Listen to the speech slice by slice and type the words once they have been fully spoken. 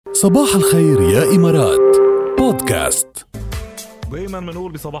صباح الخير يا إمارات بودكاست. دايما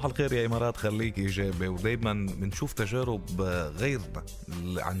بنقول بصباح الخير يا إمارات خليك إيجابي، ودايما بنشوف تجارب غيرنا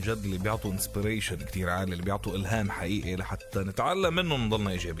عن جد اللي بيعطوا انسبيريشن كتير عالي، اللي بيعطوا إلهام حقيقي لحتى نتعلم منهم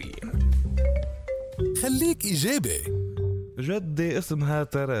نضلنا إيجابيين. خليك إيجابي. جدي اسمها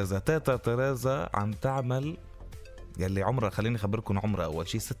تيريزا، تيتا تيريزا عم تعمل يلي عمرها، خليني أخبركم عمرها أول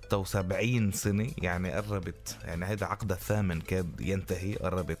شيء 76 سنة، يعني قربت، يعني هيدا عقدها الثامن كاد ينتهي،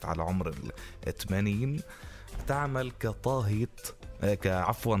 قربت على عمر 80. تعمل كطاهيت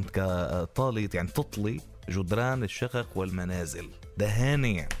كطالية، يعني تطلي جدران الشقق والمنازل،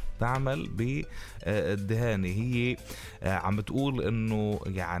 دهانة، تعمل بالدهانة. هي عم بتقول انه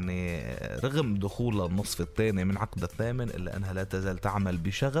يعني رغم دخولها النصف الثاني من عقد الثامن الا انها لا تزال تعمل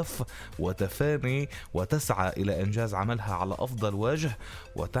بشغف وتفاني وتسعى الى انجاز عملها على افضل وجه،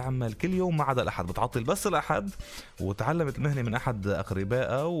 وتعمل كل يوم ما عدا الاحد، بتعطل بس الاحد. وتعلمت المهنة من احد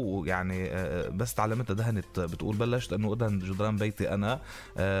اقربائها، ويعني بس تعلمتها دهنت، بتقول بلشت انه ادهن جدران بيتي انا،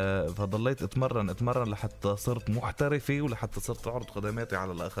 فضليت اتمرن لحتى صرت محترفة ولحتى صرت اعرض خدماتي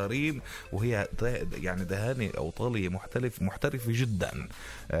على الاخرين. وهي يعني دهانة أو طالية محترفة جدا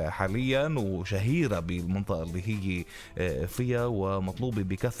حاليا، وشهيرة بالمنطقة اللي هي فيها، ومطلوبة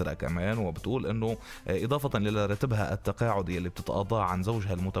بكثرة كمان. وبتقول أنه إضافة إلى راتبها التقاعدي اللي بتتقاضاه عن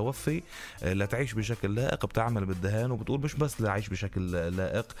زوجها المتوفي لتعيش بشكل لائق بتعمل بالدهان. وبتقول مش بس لعيش بشكل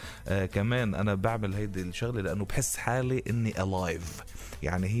لائق، كمان أنا بعمل هيدي الشغلة لأنه بحس حالي إني alive،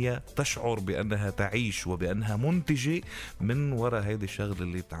 يعني هي تشعر بأنها تعيش وبأنها منتجة من وراء هيدي الشغلة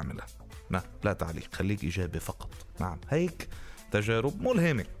اللي بتعملها. لا تعليق، خليك إيجابي فقط. نعم، هيك تجارب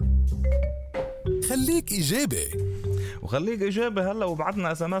ملهمة. خليك إيجابي وخليك إيجابي. هلا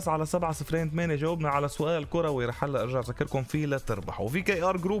وبعدنا SMS على 708 جاوبنا على سؤال كروي رح هلا ارجع اذكركم فيه لتربحوا. وفي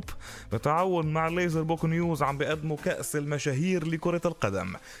KR جروب بتعاون مع ليزر بوك نيوز عم بيقدموا كأس المشاهير لكرة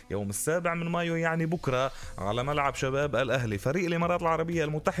القدم يوم 7 مايو، يعني بكرة، على ملعب شباب الأهلي. فريق الإمارات العربية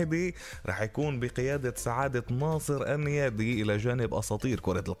المتحدة رح يكون بقيادة سعادة ناصر النيادي إلى جانب أساطير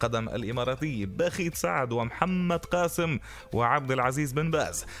كرة القدم الإماراتية بخيت سعد ومحمد قاسم وعبد العزيز بن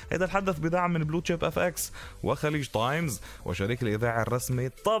باز. هذا الحدث بدعم من بلو تشيب FX وخليج تايمز وشريك الإذاعي الرسمي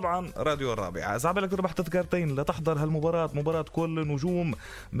طبعا راديو الرابعة. إذا عبالك تربح تذكرتين لتحضر هالمباراة، مباراة كل النجوم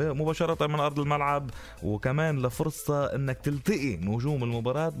مباشرة من أرض الملعب، وكمان لفرصة أنك تلتقي نجوم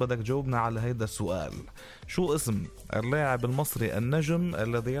المباراة، بدك جاوبنا على هيدا السؤال: شو اسم اللاعب المصري النجم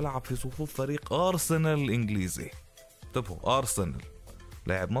الذي يلعب في صفوف فريق أرسنال الإنجليزي؟ انتبهوا، أرسنال،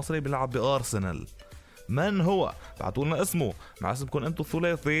 لاعب مصري بيلعب بأرسنال، من هو؟ بعتوا لنا اسمه مع اسمكم انتو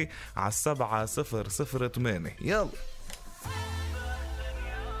الثلاثي على 7008. يلا.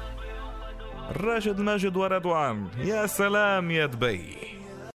 راشد ماجد ورضوان، يا سلام يا دبي.